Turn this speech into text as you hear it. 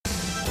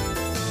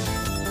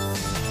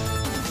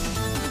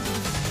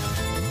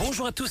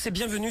Bonjour à tous et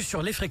bienvenue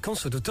sur les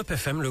fréquences de Top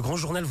FM. Le grand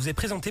journal vous est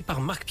présenté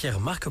par Marc-Pierre.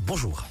 Marc,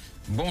 bonjour.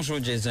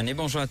 Bonjour Jason et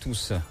bonjour à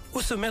tous.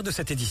 Au sommaire de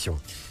cette édition.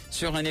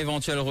 Sur un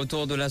éventuel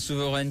retour de la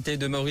souveraineté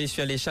de Maurice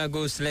sur les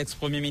Chagos,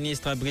 l'ex-premier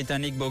ministre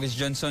britannique Boris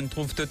Johnson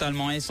trouve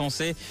totalement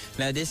insensée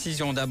la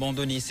décision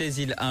d'abandonner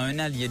ces îles à un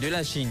allié de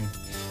la Chine.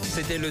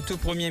 C'était le tout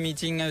premier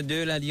meeting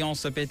de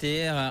l'alliance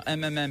PTR à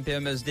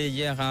MMM-PMSD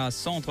hier à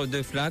Centre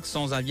de Flac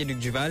sans Xavier Luc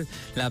Duval.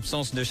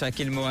 L'absence de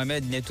Shakil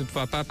Mohamed n'est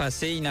toutefois pas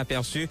passée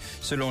inaperçue.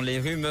 Selon les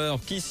rumeurs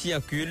qui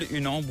circulent,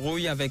 une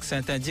embrouille avec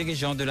certains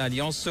dirigeants de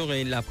l'alliance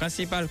serait la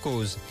principale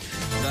cause.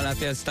 Dans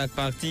l'affaire Stack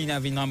Party,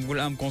 Navin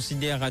Ramgoolam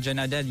considère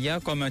Rajana Dalia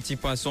comme un petit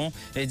poisson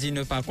et dit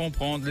ne pas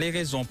comprendre les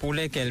raisons pour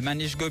lesquelles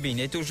Manish Gobin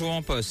est toujours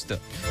en poste.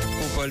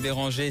 Pour Paul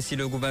Béranger, si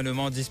le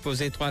gouvernement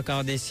disposait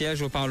 3/4 des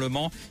sièges au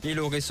Parlement, il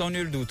aurait sans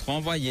nul doute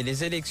renvoyé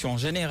les élections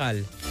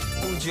générales.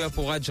 Coup dur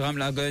pour Rajram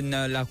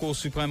Lagun, la Cour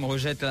suprême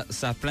rejette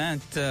sa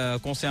plainte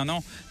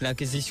concernant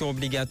l'acquisition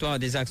obligatoire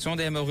des actions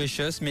des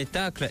Mauritius, mais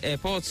tacle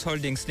Airports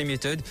Holdings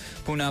Limited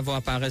pour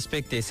n'avoir pas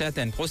respecté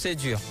certaines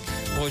procédures.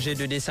 Projet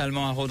de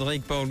dessalement à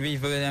Rodrigue, pour lui,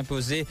 veut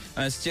imposer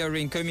un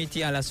steering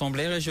committee à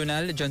l'Assemblée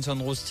régionale. Johnson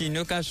Rosti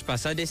ne cache pas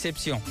sa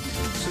déception.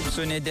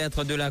 Soupçonné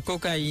d'être de la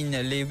cocaïne,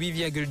 les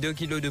 8,2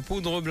 kilos de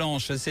poudre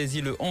blanche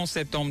saisis le 11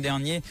 septembre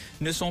dernier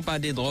ne sont pas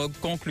des drogues,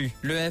 conclut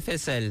le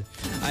FSL.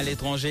 À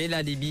l'étranger,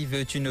 la Libye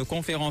veut une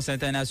conférence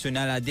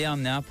internationale à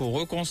Derna pour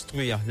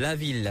reconstruire la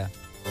ville.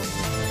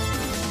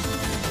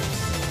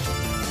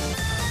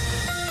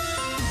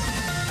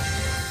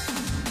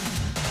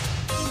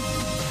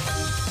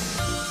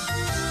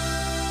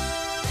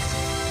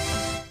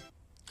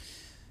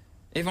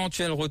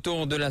 Éventuel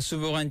retour de la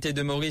souveraineté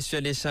de Maurice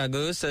sur les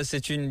Chagos,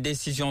 c'est une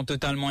décision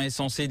totalement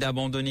insensée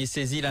d'abandonner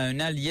ces îles à un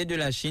allié de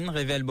la Chine,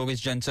 révèle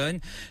Boris Johnson.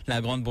 La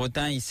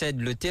Grande-Bretagne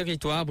cède le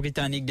territoire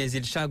britannique des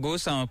îles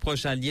Chagos à un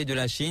proche allié de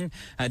la Chine,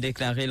 a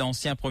déclaré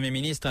l'ancien Premier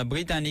ministre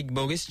britannique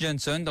Boris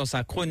Johnson dans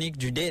sa chronique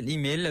du Daily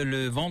Mail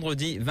le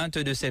vendredi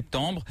 22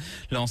 septembre.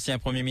 L'ancien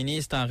Premier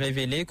ministre a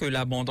révélé que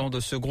l'abandon de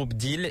ce groupe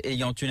d'îles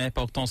ayant une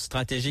importance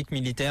stratégique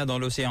militaire dans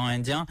l'océan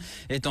Indien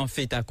est en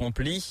fait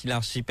accompli.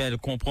 L'archipel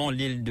comprend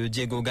l'île de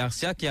Diego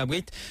Garcia qui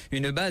abrite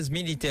une base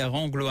militaire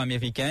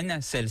anglo-américaine.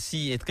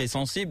 Celle-ci est très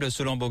sensible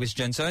selon Boris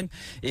Johnson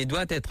et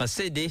doit être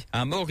cédée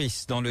à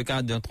Maurice dans le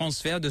cadre d'un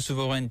transfert de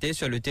souveraineté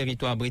sur le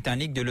territoire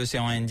britannique de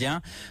l'océan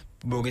Indien.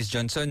 Boris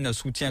Johnson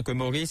soutient que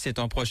Maurice est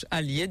un proche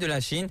allié de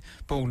la Chine.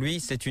 Pour lui,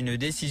 c'est une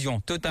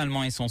décision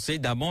totalement insensée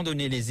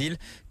d'abandonner les îles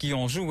qui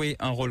ont joué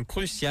un rôle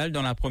crucial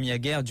dans la première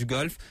guerre du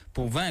Golfe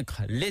pour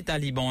vaincre les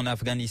talibans en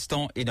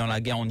Afghanistan et dans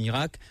la guerre en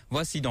Irak.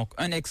 Voici donc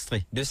un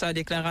extrait de sa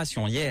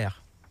déclaration hier.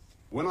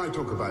 When I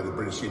talk about the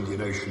British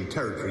Indian Ocean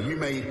territory, you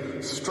may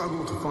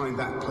struggle to find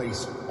that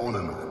place on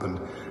a map.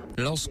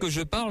 Lorsque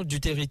je parle du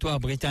territoire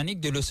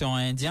britannique de l'océan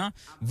Indien,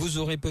 vous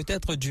aurez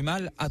peut-être du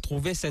mal à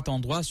trouver cet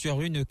endroit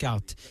sur une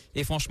carte.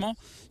 Et franchement,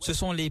 ce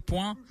sont les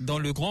points dans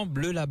le grand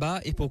bleu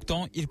là-bas et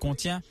pourtant il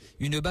contient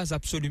une base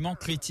absolument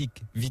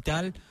critique,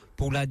 vitale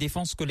pour la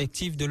défense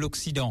collective de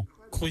l'Occident.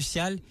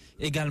 Crucial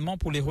également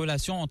pour les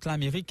relations entre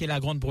l'Amérique et la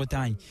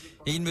Grande-Bretagne.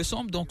 Et il me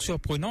semble donc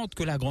surprenant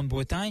que la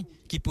Grande-Bretagne,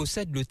 qui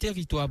possède le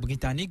territoire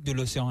britannique de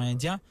l'océan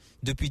Indien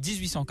depuis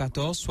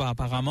 1814, soit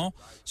apparemment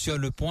sur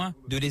le point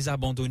de les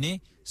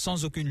abandonner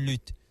sans aucune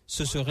lutte.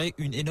 Ce serait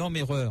une énorme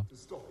erreur.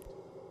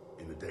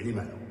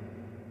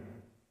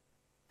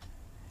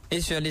 Et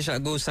sur les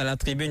Chagos à la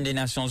tribune des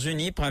Nations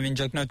Unies, Pravin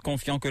Joknot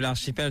confiant que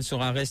l'archipel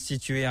sera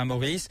restitué à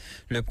Maurice.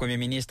 Le Premier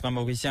ministre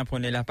mauricien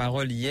prenait la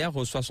parole hier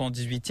au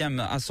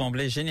 78e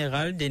Assemblée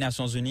générale des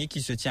Nations Unies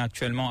qui se tient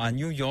actuellement à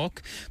New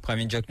York.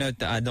 Pravin Joknot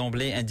a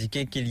d'emblée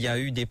indiqué qu'il y a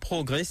eu des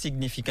progrès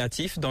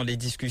significatifs dans les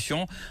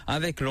discussions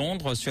avec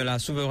Londres sur la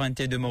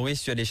souveraineté de Maurice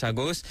sur les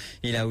Chagos.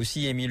 Il a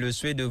aussi émis le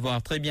souhait de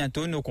voir très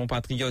bientôt nos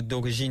compatriotes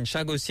d'origine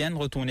chagosienne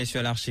retourner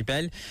sur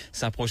l'archipel.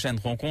 Sa prochaine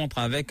rencontre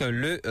avec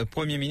le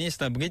Premier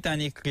ministre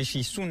britannique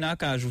Rishi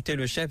Sunak, a ajouté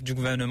le chef du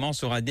gouvernement,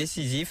 sera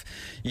décisif.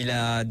 Il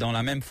a dans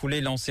la même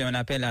foulée lancé un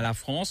appel à la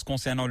France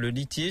concernant le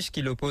litige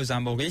qui l'oppose à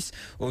Maurice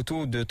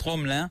autour de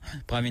Tromelin.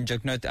 Pravin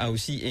Joknot a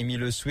aussi émis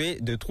le souhait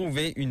de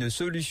trouver une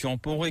solution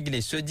pour régler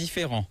ce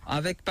différend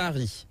avec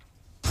Paris.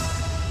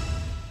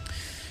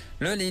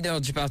 Le leader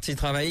du Parti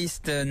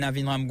travailliste,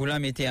 Navin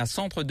Ramgoolam, était à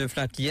Centre de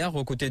Flac hier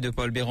aux côtés de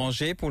Paul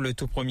Béranger pour le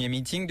tout premier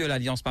meeting de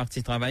l'Alliance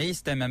Parti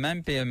travailliste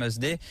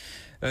MMM-PMSD.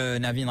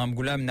 Navin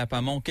Ramgoolam n'a pas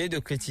manqué de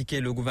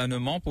critiquer le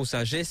gouvernement pour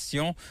sa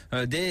gestion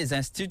des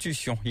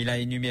institutions. Il a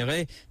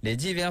énuméré les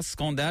divers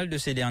scandales de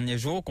ces derniers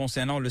jours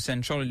concernant le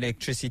Central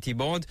Electricity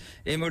Board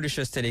et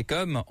Mauritius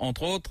Telecom.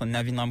 Entre autres,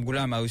 Navin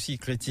Ramgoolam a aussi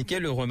critiqué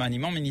le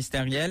remaniement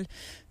ministériel.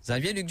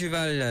 Xavier Luc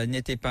Duval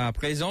n'était pas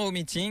présent au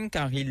meeting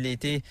car il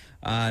était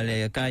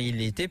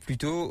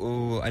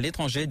plutôt à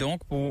l'étranger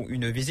donc pour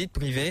une visite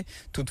privée.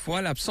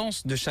 Toutefois,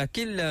 l'absence de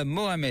Shakil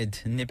Mohamed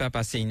n'est pas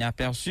passée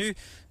inaperçue.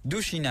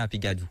 Douchina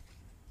Pigadou.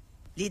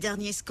 Les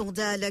derniers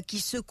scandales qui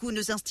secouent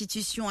nos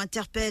institutions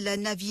interpellent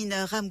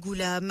Navin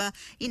Ramgoolam.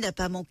 Il n'a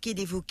pas manqué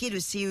d'évoquer le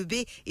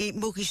CEB et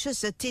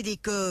Mauritius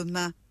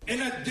Telecom. Elle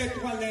a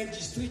détruit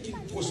l'industrie qui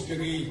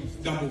prospérait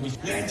dans Maurice.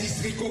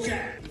 L'industrie coquin.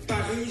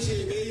 Paris,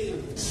 j'ai aimé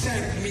 5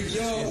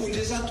 milliards. On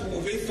les a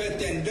trouvés, fait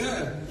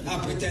tender,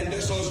 après tender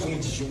sans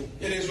condition.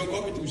 Et les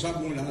Europes et tout ça,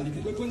 bon là, ils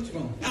pouvaient prendre du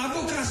vent.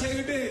 Avocat, c'est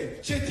aimé.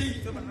 J'ai dit,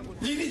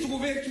 il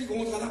trouvé qui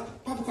contre là,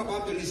 pas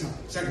capable de donner ça,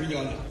 5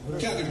 milliards là.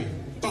 Qui a arrivé?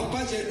 Papa,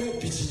 j'ai un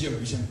petit Dieu,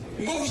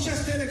 Maurice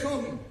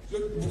Télécom.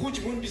 Beaucoup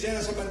de monde disait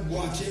là, ça va le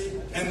boîtier,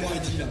 un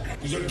moitié là.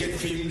 Ils ont le get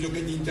film, ils ont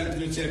le internet,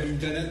 ils ont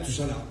internet, tout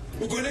ça là.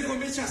 Vous connaissez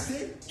combien de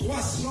chassés?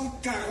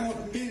 340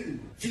 000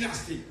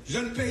 financés. Je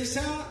ne paye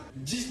ça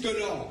 10 $.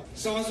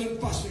 Ça va se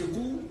passer le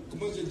coup,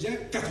 comment je dis,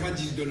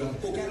 90 $.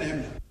 Aucun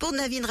aime. Pour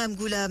Navin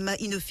Ramgoolam,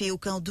 il ne fait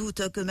aucun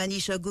doute que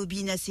Manish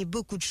Gobin a fait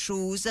beaucoup de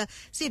choses.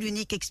 C'est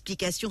l'unique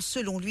explication,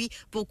 selon lui,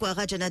 pourquoi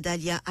Rajana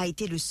Dalia a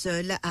été le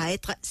seul à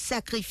être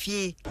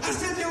sacrifié. Ah,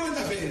 c'est bien, on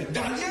a fait.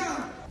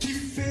 Dalia, qui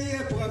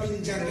fait pour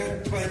Amin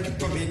Djangat, toi qui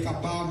peux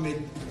capable de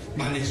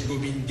Manish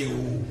Gobin de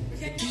haut.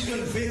 Qui je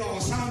le fais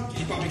ensemble,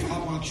 qui ne peut pas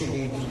capable sur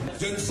mon dit.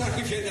 Je ne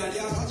sacrifie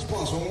Dalia, ça se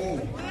passe.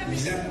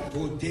 Ils aiment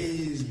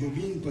prothèse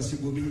Gobin, parce que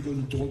Gobin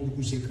donne trop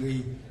beaucoup secret,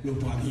 le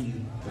Pramine.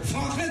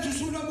 Franklin, tout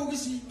sous la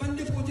Maurice, pas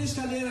de prothèse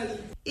qu'elle est là.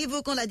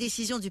 Évoquant la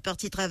décision du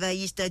Parti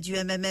travailliste, du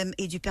MMM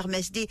et du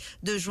PERMSD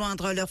de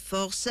joindre leurs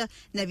forces,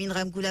 Navin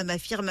Ramgoolam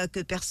affirme que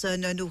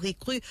personne n'aurait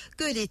cru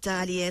que l'État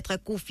allait être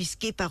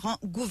confisqué par un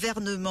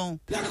gouvernement.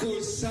 La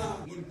cause,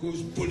 ça, une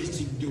cause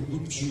politique de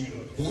rupture.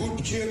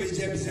 Rupture veut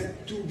dire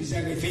tout,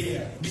 bizarre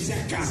refaire,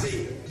 bizarre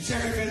caser,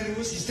 bizarre refaire un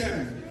nouveau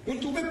système. On ne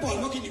trouvait pas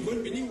le mot qui dit bon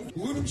venir.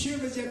 Rupture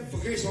veut dire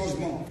vrai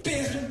changement.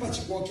 Personne ne peut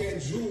croire qu'un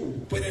jour,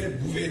 prenez le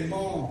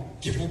gouvernement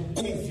qui faut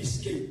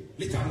confisquer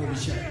l'État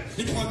mauricien.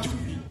 Il prend tout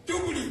lui.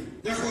 Tout lui.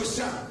 La cause,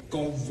 ça,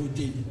 quand vous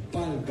votez,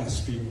 pas le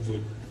gaspiller le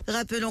vote.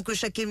 Rappelons que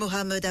Shakil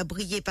Mohamed a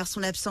brillé par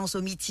son absence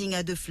au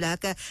meeting de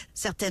Flac.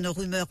 Certaines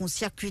rumeurs ont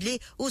circulé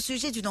au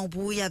sujet d'une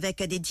embrouille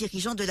avec des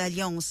dirigeants de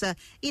l'Alliance.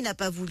 Il n'a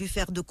pas voulu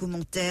faire de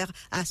commentaires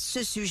à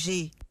ce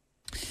sujet.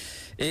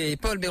 Et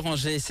Paul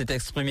Béranger s'est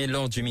exprimé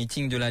lors du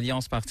meeting de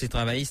l'Alliance Parti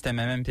travailliste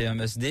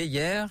MMM-PMSD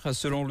hier.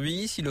 Selon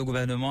lui, si le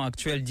gouvernement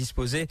actuel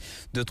disposait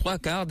de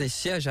 3/4 des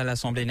sièges à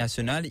l'Assemblée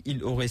nationale,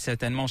 il aurait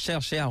certainement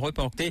cherché à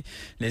reporter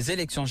les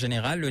élections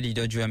générales. Le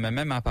leader du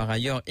MMM a par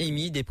ailleurs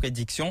émis des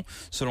prédictions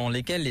selon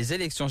lesquelles les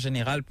élections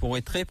générales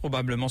pourraient très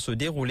probablement se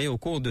dérouler au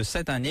cours de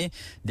cette année.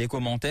 Des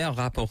commentaires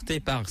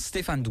rapportés par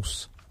Stéphane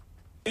Douce.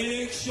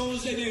 Élection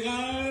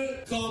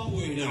générale,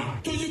 Campouina.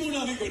 Tout le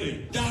monde en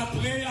connaît.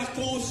 D'après la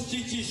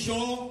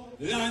Constitution,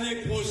 l'année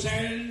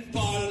prochaine,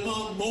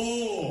 Parlement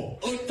mort.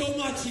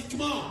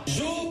 Automatiquement,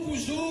 jour pour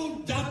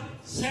jour, date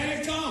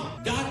 5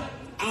 ans, date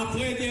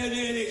après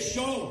dernière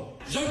élection.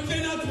 Je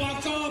fais notre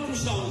 3 quarts pour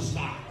changer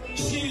ça.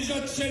 Si je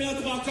fais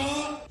notre 3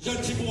 quarts,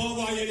 je suis pour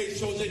envoyer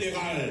l'élection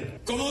générale.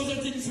 Comment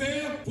je t'y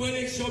faire pour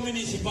l'élection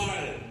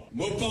municipale?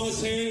 Moi,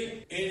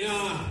 pensez, il y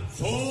a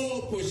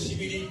fort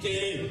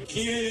possibilité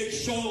qu'il y ait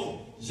élection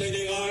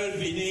générale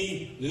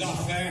venue la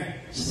fin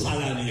ça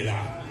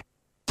l'année-là.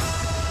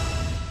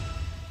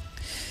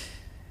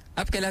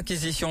 Après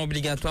l'acquisition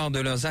obligatoire de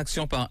leurs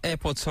actions par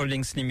Airports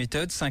Holdings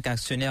Limited, 5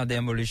 actionnaires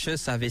d'Air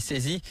Mauritius avaient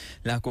saisi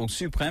la Cour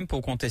suprême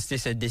pour contester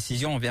cette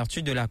décision en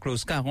vertu de la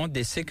clause 40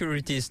 des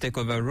Securities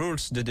Takeover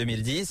Rules de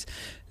 2010.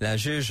 La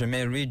juge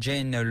Mary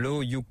Jane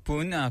Lo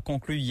Yukpun a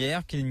conclu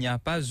hier qu'il n'y a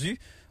pas eu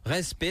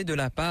respect de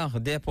la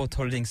part d'Airport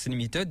Holdings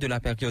Limited de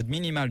la période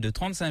minimale de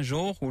 35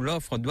 jours où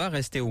l'offre doit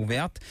rester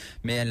ouverte,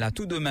 mais elle a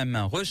tout de même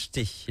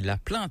rejeté la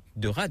plainte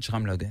de Raj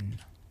Ramlogan.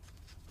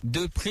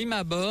 De prime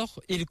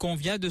abord, il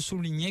convient de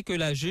souligner que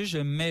la juge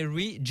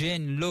Mary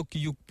Jane Lok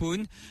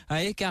Yukpun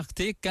a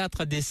écarté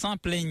 4 des 5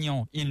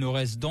 plaignants. Il ne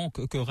reste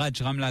donc que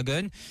Raj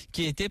Ramlagan,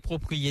 qui était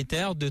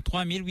propriétaire de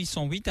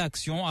 3808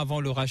 actions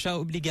avant le rachat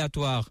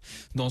obligatoire.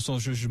 Dans son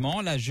jugement,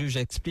 la juge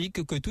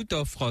explique que toute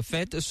offre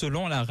faite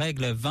selon la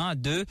règle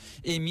 22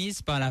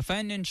 émise par la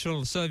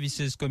Financial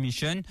Services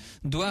Commission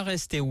doit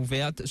rester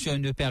ouverte sur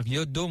une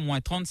période d'au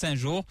moins 35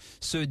 jours.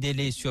 Ce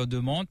délai sur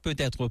demande peut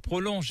être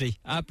prolongé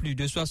à plus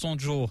de 60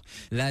 jours.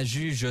 La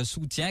juge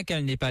soutient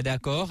qu'elle n'est pas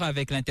d'accord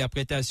avec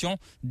l'interprétation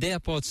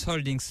d'Airports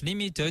Holdings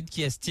Limited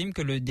qui estime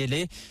que le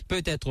délai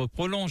peut être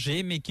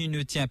prolongé mais qui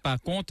ne tient pas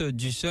compte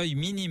du seuil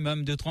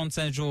minimum de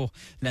 35 jours.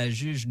 La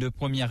juge de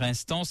première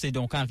instance est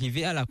donc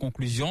arrivée à la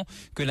conclusion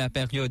que la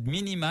période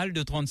minimale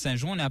de 35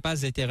 jours n'a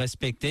pas été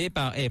respectée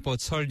par Airports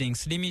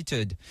Holdings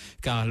Limited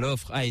car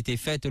l'offre a été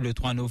faite le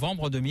 3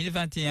 novembre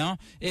 2021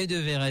 et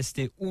devait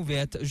rester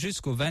ouverte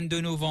jusqu'au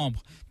 22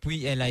 novembre.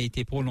 Puis elle a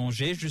été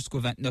prolongée jusqu'au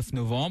 29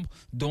 novembre.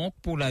 Donc,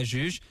 pour la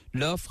juge,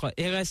 l'offre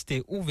est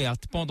restée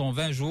ouverte pendant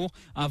 20 jours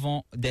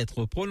avant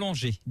d'être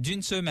prolongée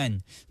d'une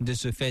semaine. De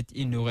ce fait,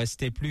 il ne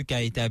restait plus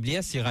qu'à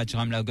établir si Raj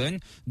Ramlagan,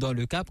 dans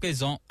le cas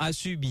présent, a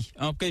subi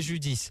un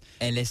préjudice.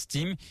 Elle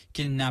estime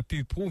qu'il n'a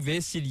pu prouver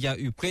s'il y a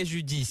eu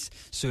préjudice.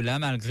 Cela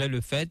malgré le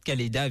fait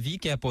qu'elle est d'avis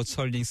qu'Airports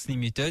Holdings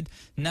Limited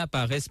n'a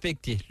pas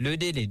respecté le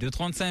délai de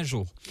 35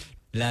 jours.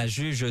 La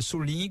juge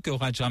souligne que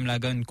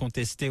Rajamlagan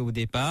contestait au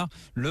départ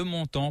le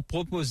montant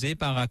proposé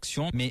par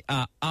Action, mais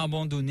a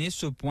abandonné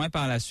ce point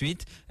par la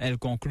suite. Elle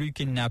conclut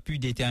qu'il n'a pu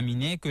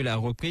déterminer que la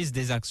reprise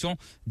des actions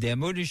des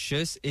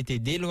Mauritius était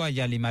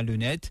déloyale et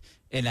malhonnête.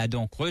 Elle a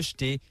donc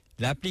rejeté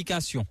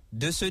l'application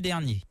de ce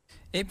dernier.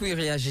 Et puis,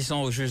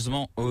 réagissant au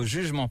jugement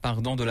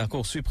de la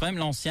Cour suprême,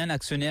 l'ancien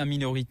actionnaire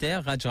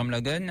minoritaire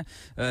Rajamlagan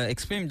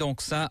exprime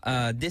donc sa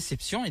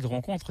déception. Il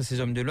rencontre ces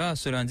hommes de loi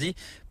ce lundi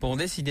pour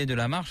décider de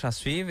la marche à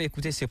suivre.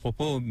 Écoutez ses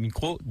propos au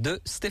micro de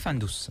Stéphane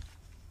Douce.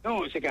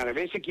 Non, c'est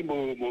qu'arrivé, c'est qu'il m'a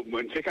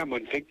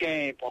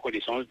fait pour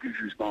connaissance du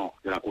jugement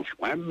de la Cour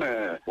suprême.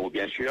 Bon,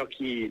 bien sûr,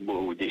 qui m'a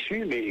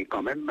déçu, mais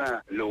quand même,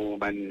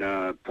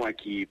 le point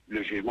qui,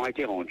 le jugement a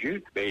été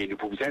rendu, mais nous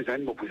pouvons de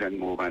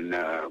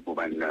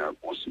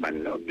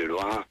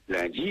loi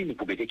lundi, nous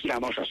pouvons dire qu'il a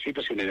marche à suivre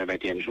parce qu'on est à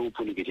 21 jours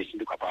pour nous décider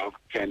de quoi pas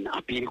faire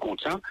un pile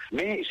contre ça.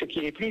 Mais ce qui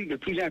est le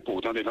plus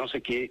important dedans,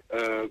 c'est que,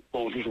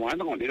 bon, jugement a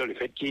rendu dans le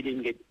fait qu'il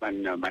y a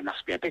un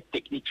aspect un peu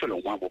technique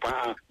selon moi. On ne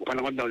pas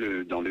rentrer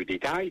dans le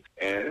détail.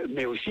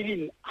 Mais aussi,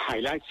 une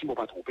highlight, si je ne me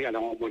pas trompé,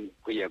 alors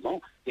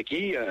brièvement, c'est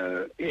qui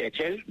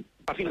éventuel,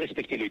 pas fait de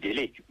respecter le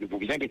délai. Nous pouvons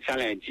bien mettre ça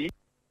lundi.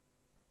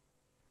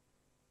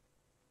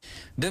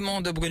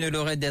 Demande Bruno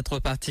Lorette d'être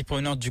partie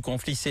prenante du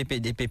conflit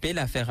CPDPP,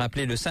 l'a fait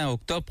rappeler le 5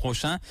 octobre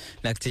prochain.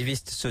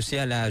 L'activiste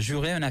social a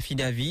juré un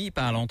affidavit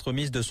par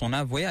l'entremise de son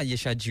avoué à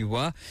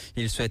Yeshadjiwa.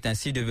 Il souhaite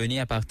ainsi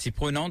devenir partie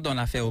prenante dans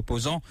l'affaire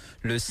opposant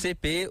le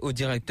CP au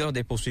directeur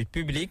des poursuites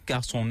publiques,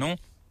 car son nom,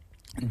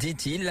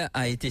 dit-il,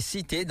 a été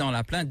cité dans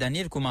la plainte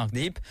d'Anil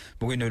Koumardip.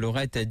 Bruno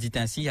Lorette dit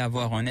ainsi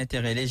avoir un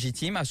intérêt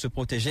légitime à se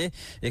protéger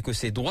et que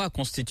ses droits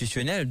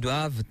constitutionnels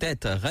doivent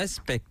être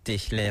respectés.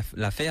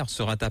 L'affaire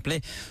sera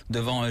appelée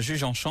devant un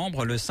juge en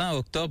chambre le 5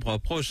 octobre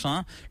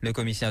prochain. Le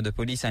commissaire de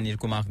police Anil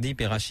Koumardip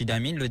et Rachid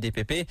Amin, le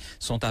DPP,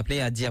 sont appelés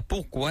à dire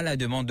pourquoi la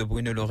demande de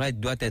Bruno Lorette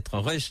doit être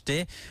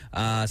rejetée,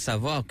 à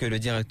savoir que le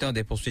directeur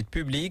des poursuites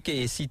publiques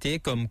est cité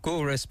comme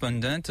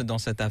co-respondent dans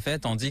cette affaire,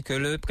 tandis que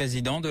le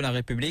président de la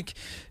République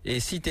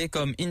est cité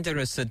comme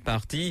interested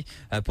party.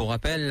 Pour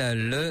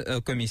rappel,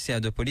 le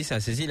commissaire de police a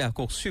saisi la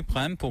Cour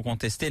suprême pour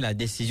contester la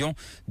décision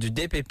du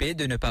DPP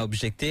de ne pas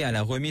objecter à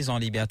la remise en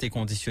liberté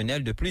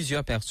conditionnelle de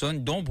plusieurs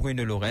personnes, dont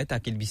Bruno Lorette,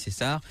 Akil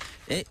Bissessar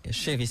et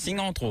Sherry Singh,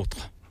 entre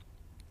autres.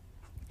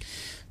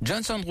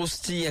 Johnson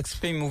Rousty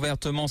exprime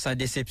ouvertement sa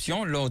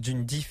déception lors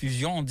d'une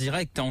diffusion en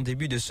direct en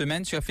début de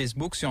semaine sur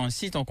Facebook sur un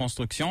site en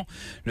construction.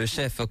 Le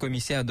chef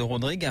commissaire de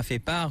Rodrigue a fait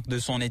part de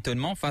son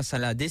étonnement face à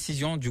la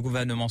décision du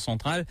gouvernement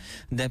central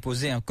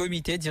d'imposer un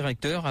comité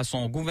directeur à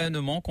son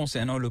gouvernement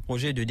concernant le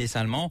projet de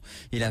dessalement.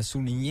 Il a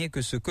souligné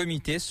que ce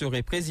comité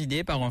serait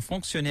présidé par un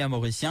fonctionnaire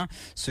mauricien,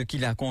 ce qui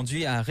l'a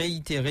conduit à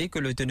réitérer que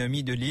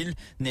l'autonomie de l'île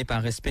n'est pas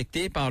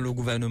respectée par le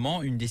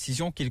gouvernement, une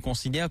décision qu'il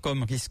considère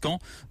comme risquant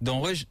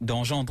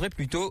d'engendrer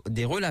plutôt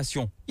des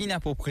relations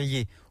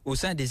inappropriées au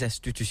sein des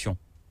institutions.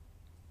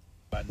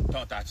 Une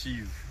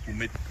tentative pour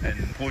mettre un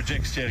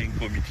project steering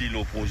committee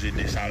le projet de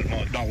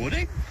dessalement dans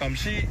Rodrigue, comme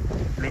si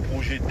le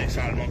projet de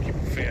dessalement qui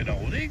peut faire dans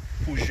Rodrigue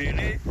pour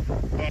gérer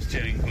un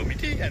steering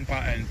committee, un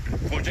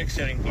project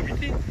steering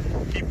committee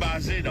qui est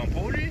basé dans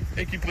Poli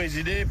et qui est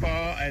présidé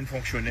par un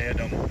fonctionnaire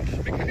dans Maurice.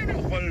 Mais quel est le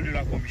rôle de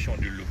la commission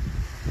de l'eau?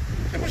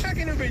 C'est pour ça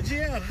qu'il nous veut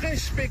dire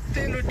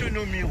respecter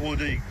l'autonomie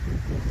Rodrigue.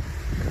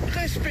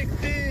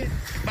 Respecter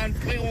les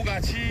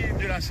prérogatives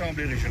de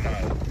l'Assemblée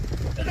régionale.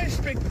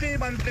 Respecter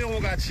les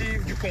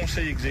prérogatives du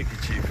Conseil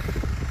exécutif.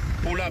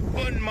 Pour la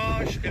bonne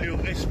marche et le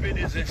respect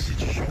des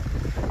institutions.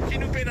 Qui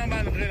nous fait dans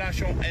une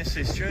relation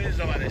incestueuse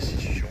dans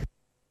l'institution.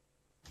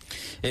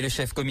 Et le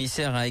chef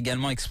commissaire a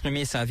également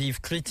exprimé sa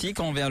vive critique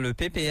envers le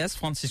PPS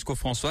Francisco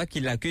François, qui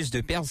l'accuse de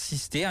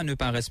persister à ne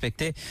pas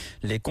respecter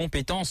les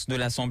compétences de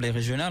l'Assemblée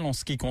régionale en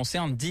ce qui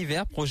concerne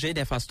divers projets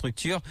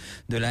d'infrastructure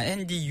de la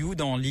NDU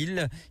dans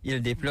l'île.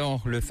 Il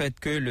déplore le fait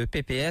que le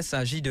PPS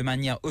agit de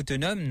manière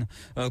autonome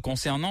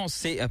concernant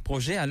ces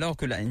projets alors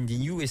que la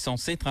NDU est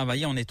censée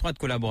travailler en étroite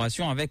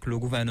collaboration avec le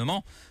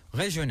gouvernement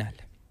régional.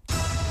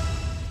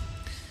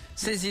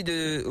 Saisie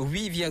de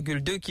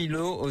 8,2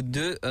 kilos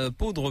de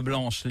poudre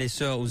blanche. Les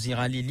sœurs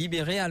Ouzirali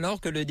libérées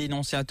alors que le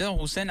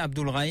dénonciateur Hussein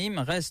Abdulrahim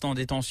reste en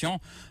détention.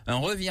 Un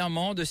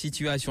revirement de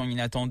situation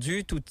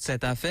inattendu. Toute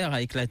cette affaire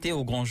a éclaté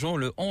au grand jour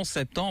le 11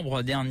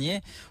 septembre dernier.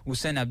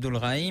 Hussein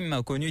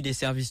Abdulrahim, connu des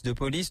services de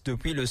police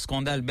depuis le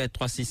scandale Bet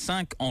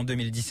 365 en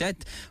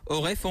 2017,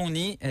 aurait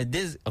fourni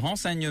des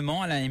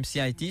renseignements à la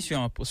MCIT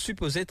sur un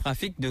supposé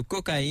trafic de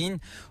cocaïne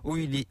où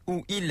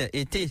il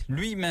était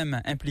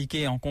lui-même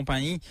impliqué en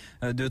compagnie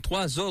de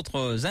 3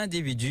 autres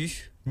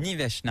individus.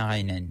 Nivesh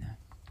Narainen.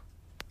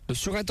 Le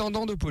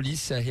surintendant de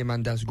police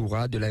Hemandas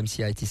Goura de la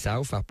MCIT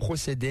South a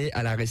procédé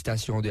à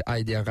l'arrestation de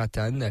Haider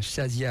Ratan,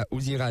 Shazia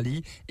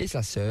Ouzirali et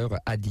sa sœur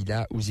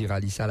Adila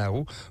Ouzirali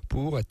Salaro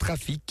pour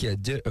trafic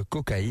de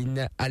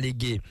cocaïne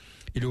allégué.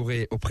 Il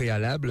aurait au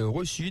préalable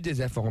reçu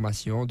des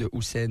informations de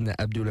Hussein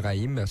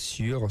Abdulrahim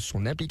sur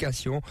son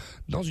implication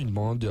dans une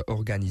bande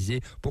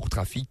organisée pour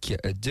trafic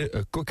de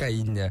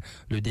cocaïne.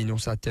 Le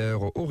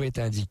dénonciateur aurait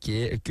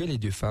indiqué que les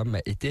deux femmes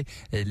étaient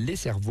les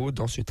cerveaux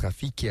dans ce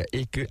trafic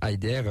et que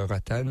Haider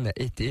Ratan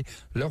était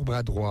leur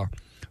bras droit.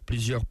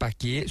 Plusieurs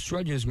paquets,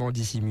 soigneusement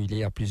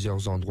dissimulés à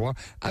plusieurs endroits,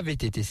 avaient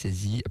été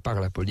saisis par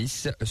la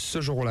police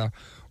ce jour-là.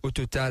 Au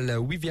total,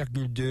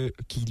 8,2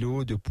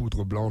 kilos de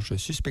poudre blanche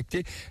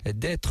suspectée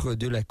d'être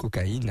de la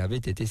cocaïne avaient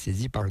été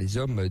saisis par les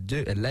hommes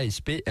de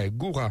l'ASP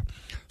Goura.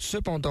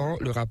 Cependant,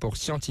 le rapport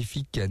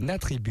scientifique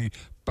n'attribue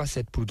pas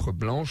cette poudre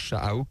blanche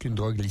à aucune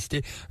drogue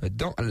listée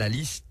dans la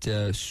liste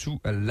sous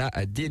la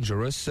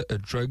Dangerous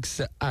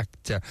Drugs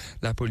Act.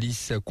 La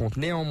police compte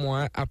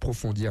néanmoins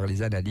approfondir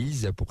les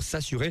analyses pour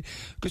s'assurer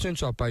que ce ne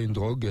soit pas une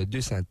drogue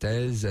de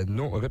synthèse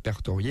non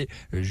répertoriée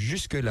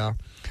jusque-là.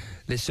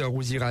 Les sœurs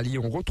Ouzirali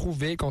ont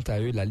retrouvé quant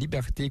à eux la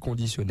liberté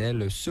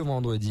conditionnelle ce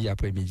vendredi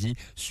après-midi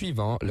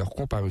suivant leur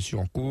comparution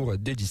en cour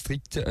de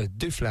district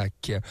de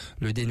Flac.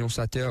 Le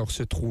dénonciateur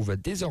se trouve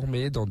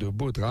désormais dans de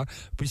beaux draps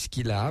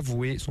puisqu'il a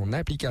avoué son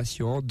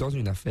implication dans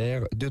une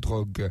affaire de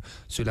drogue.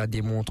 Cela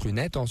démontre une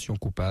intention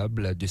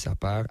coupable de sa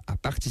part à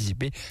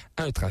participer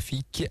à un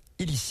trafic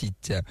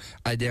illicite.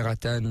 Haider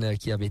Ratan,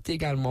 qui avait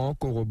également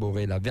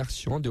corroboré la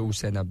version de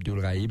Hussein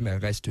Abdulrahim,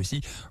 reste aussi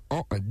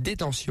en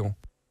détention.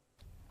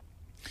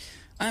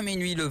 À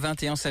minuit le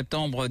 21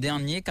 septembre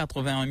dernier,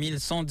 81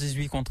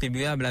 118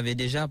 contribuables avaient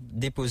déjà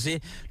déposé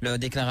leur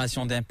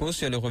déclaration d'impôt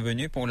sur le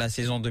revenu pour la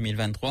saison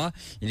 2023.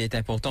 Il est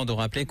important de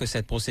rappeler que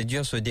cette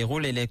procédure se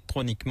déroule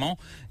électroniquement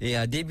et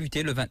a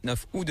débuté le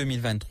 29 août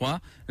 2023.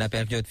 La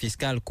période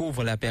fiscale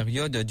couvre la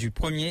période du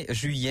 1er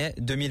juillet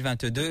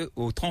 2022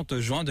 au 30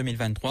 juin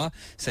 2023.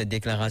 Cette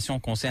déclaration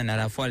concerne à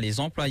la fois les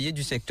employés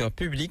du secteur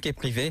public et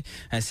privé,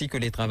 ainsi que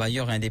les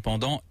travailleurs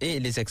indépendants et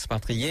les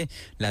expatriés.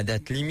 La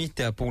date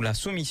limite pour la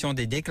soumission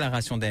des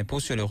déclaration d'impôt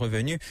sur le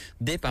revenu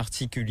des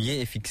particuliers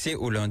est fixée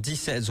au lundi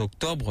 16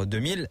 octobre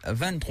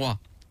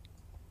 2023.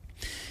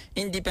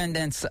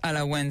 Independence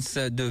Allowance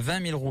de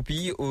 20 000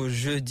 roupies au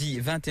jeudi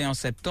 21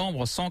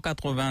 septembre,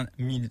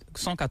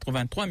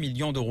 183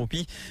 millions de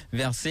roupies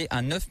versées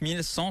à 9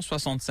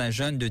 165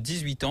 jeunes de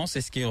 18 ans.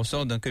 C'est ce qui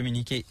ressort d'un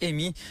communiqué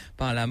émis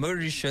par la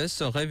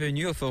Mauritius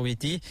Revenue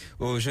Authority.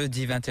 Au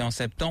jeudi 21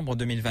 septembre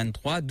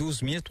 2023,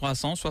 12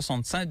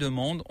 365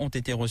 demandes ont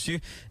été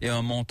reçues et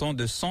un montant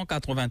de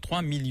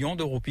 183 millions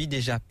de roupies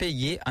déjà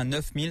payés à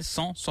 9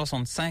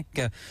 165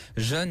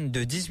 jeunes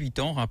de 18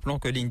 ans. Rappelons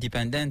que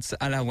l'Independence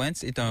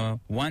Allowance est un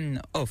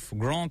one-off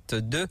grant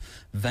de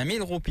 20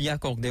 000 roupies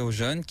accordées aux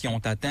jeunes qui ont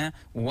atteint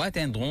ou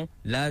atteindront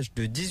l'âge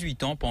de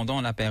 18 ans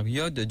pendant la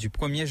période du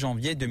 1er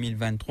janvier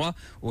 2023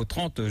 au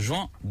 30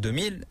 juin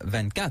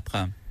 2024.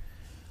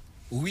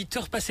 8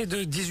 heures passées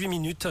de 18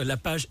 minutes, la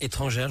page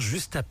étrangère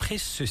juste après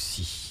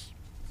ceci.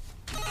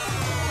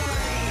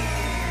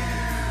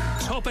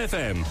 Top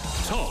FM,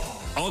 top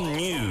on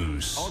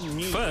news.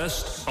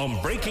 First on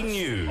breaking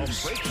news.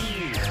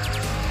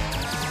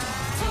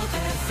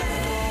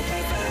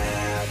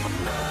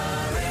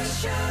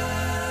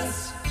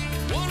 Mauritius.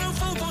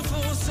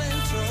 104.4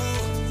 Central,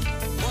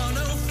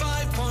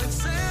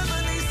 105.7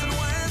 East and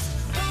West,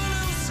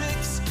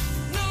 106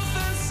 North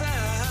and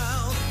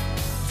South.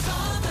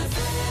 Top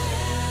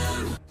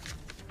FM.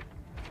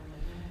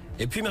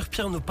 Et puis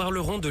Marc-Pierre, nous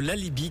parlerons de la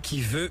Libye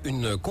qui veut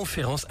une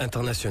conférence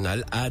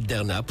internationale à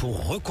Derna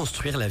pour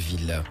reconstruire la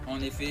ville.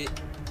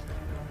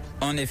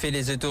 En effet,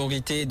 les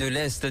autorités de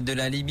l'Est de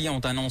la Libye ont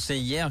annoncé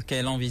hier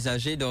qu'elles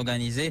envisageaient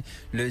d'organiser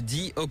le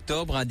 10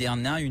 octobre à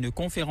Derna une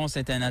conférence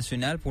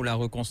internationale pour la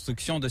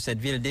reconstruction de cette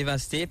ville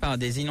dévastée par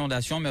des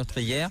inondations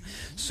meurtrières.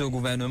 Ce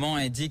gouvernement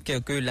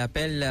indique que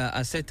l'appel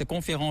à cette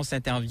conférence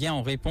intervient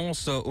en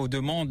réponse aux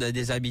demandes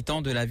des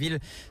habitants de la ville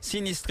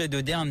sinistrée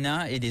de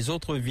Derna et des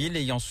autres villes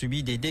ayant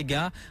subi des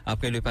dégâts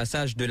après le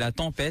passage de la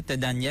tempête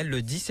Daniel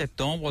le 10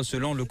 septembre.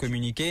 Selon le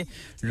communiqué,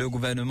 le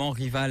gouvernement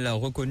rival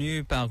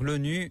reconnu par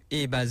l'ONU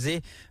et basé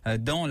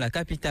dans la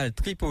capitale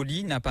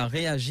Tripoli n'a pas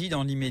réagi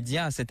dans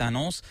l'immédiat à cette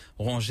annonce,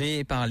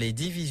 rongée par les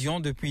divisions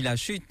depuis la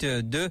chute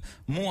de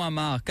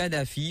Muammar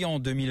Kadhafi en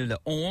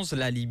 2011.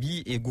 La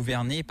Libye est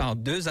gouvernée par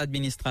deux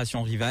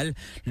administrations rivales,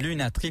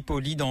 l'une à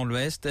Tripoli dans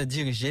l'ouest,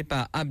 dirigée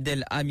par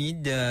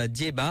Abdelhamid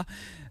Dieba,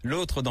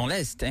 l'autre dans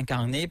l'est,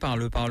 incarnée par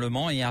le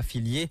Parlement et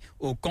affiliée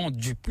au camp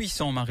du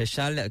puissant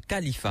maréchal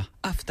Khalifa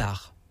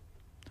Haftar.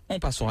 On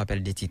passe au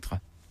rappel des titres.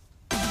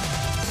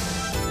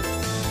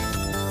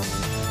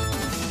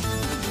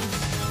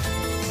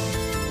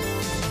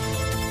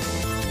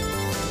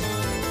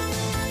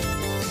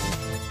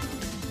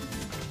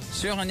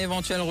 Sur un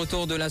éventuel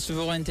retour de la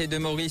souveraineté de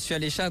Maurice sur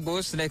les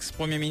Chagos,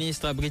 l'ex-premier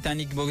ministre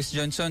britannique Boris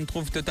Johnson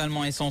trouve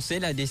totalement insensée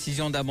la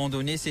décision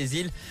d'abandonner ces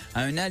îles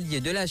à un allié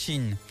de la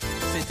Chine.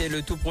 C'était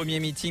le tout premier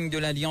meeting de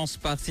l'Alliance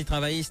Parti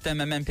travailliste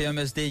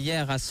MMPMSD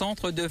hier à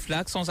Centre de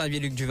Flac, sans avis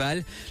Luc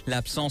Duval.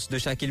 L'absence de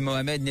Shakil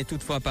Mohamed n'est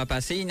toutefois pas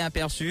passée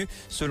inaperçue.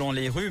 Selon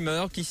les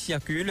rumeurs qui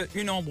circulent,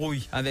 une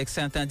embrouille avec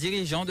certains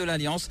dirigeants de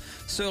l'Alliance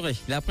serait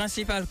la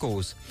principale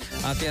cause.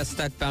 Affaire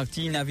Stade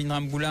Parti, Navin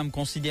Ramgoulam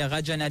considère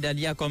Rajana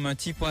Dalia comme un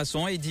petit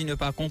poisson et dit ne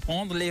pas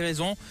comprendre les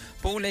raisons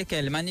pour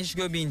lesquelles Manish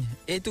Gobin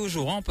est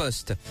toujours en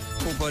poste.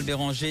 Pour Paul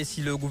Béranger,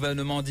 si le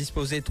gouvernement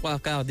disposait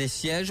 3/4 des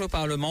sièges au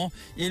Parlement,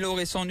 il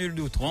aurait sans nul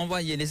doute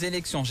renvoyer les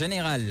élections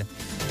générales.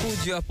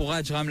 Coup dur pour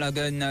Raj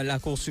Ramlagan, la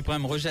Cour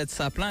suprême rejette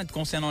sa plainte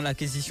concernant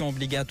l'acquisition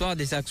obligatoire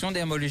des actions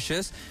d'Air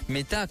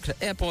mais tacle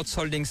Airports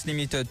Holdings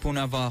Limited pour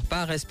n'avoir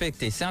pas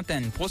respecté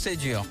certaines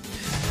procédures.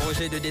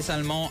 Projet de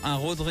dessalement à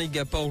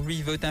Rodrigue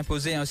Port-Louis veut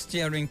imposer un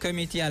steering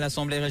committee à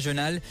l'Assemblée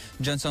régionale.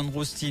 Johnson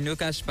Rousti ne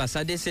cache pas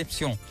sa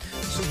déception.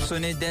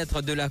 Soupçonné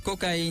d'être de la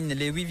cocaïne,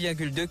 les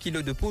 8,2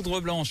 kilos de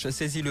poudre blanche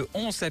saisis le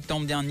 11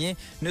 septembre dernier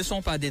ne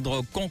sont pas des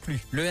drogues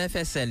conclues. Le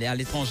FSL est à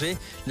l'étranger.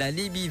 La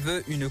Libye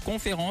veut une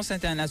conférence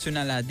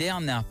internationale à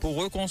Derna pour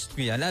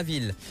reconstruire la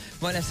ville.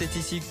 Voilà, c'est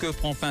ici que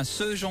prend fin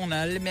ce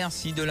journal.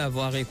 Merci de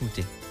l'avoir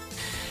écouté.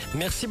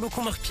 Merci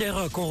beaucoup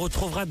Marc-Pierre, qu'on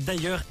retrouvera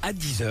d'ailleurs à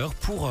 10h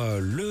pour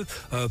le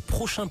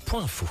prochain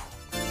point info.